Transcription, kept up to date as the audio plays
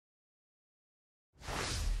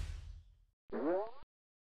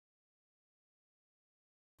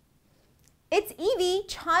It's Evie,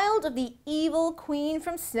 child of the evil queen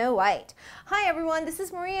from Snow White. Hi everyone, this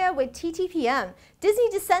is Maria with TTPM. Disney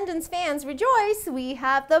Descendants fans rejoice! We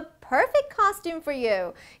have the perfect costume for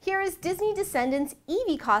you. Here is Disney Descendants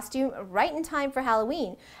Evie Costume right in time for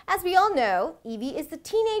Halloween. As we all know, Evie is the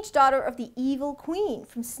teenage daughter of the evil queen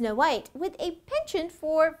from Snow White with a penchant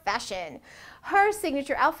for fashion. Her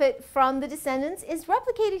signature outfit from the Descendants is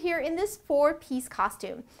replicated here in this four-piece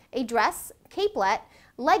costume. A dress, capelet,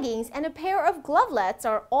 leggings, and a pair of glovelettes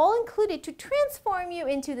are all included to transform you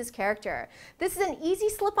into this character. This is an easy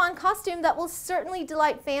slip-on costume that will certainly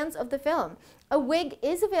delight fans of the film. A wig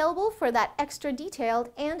is available for that extra detailed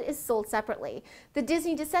and is sold separately. The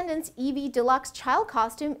Disney Descendants Evie Deluxe Child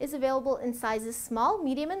Costume is available in sizes small,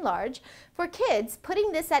 medium, and large. For kids,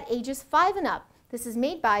 putting this at ages 5 and up. This is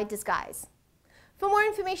made by Disguise. For more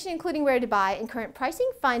information including where to buy and current pricing,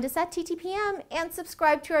 find us at TTPM and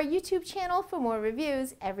subscribe to our YouTube channel for more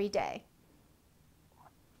reviews every day.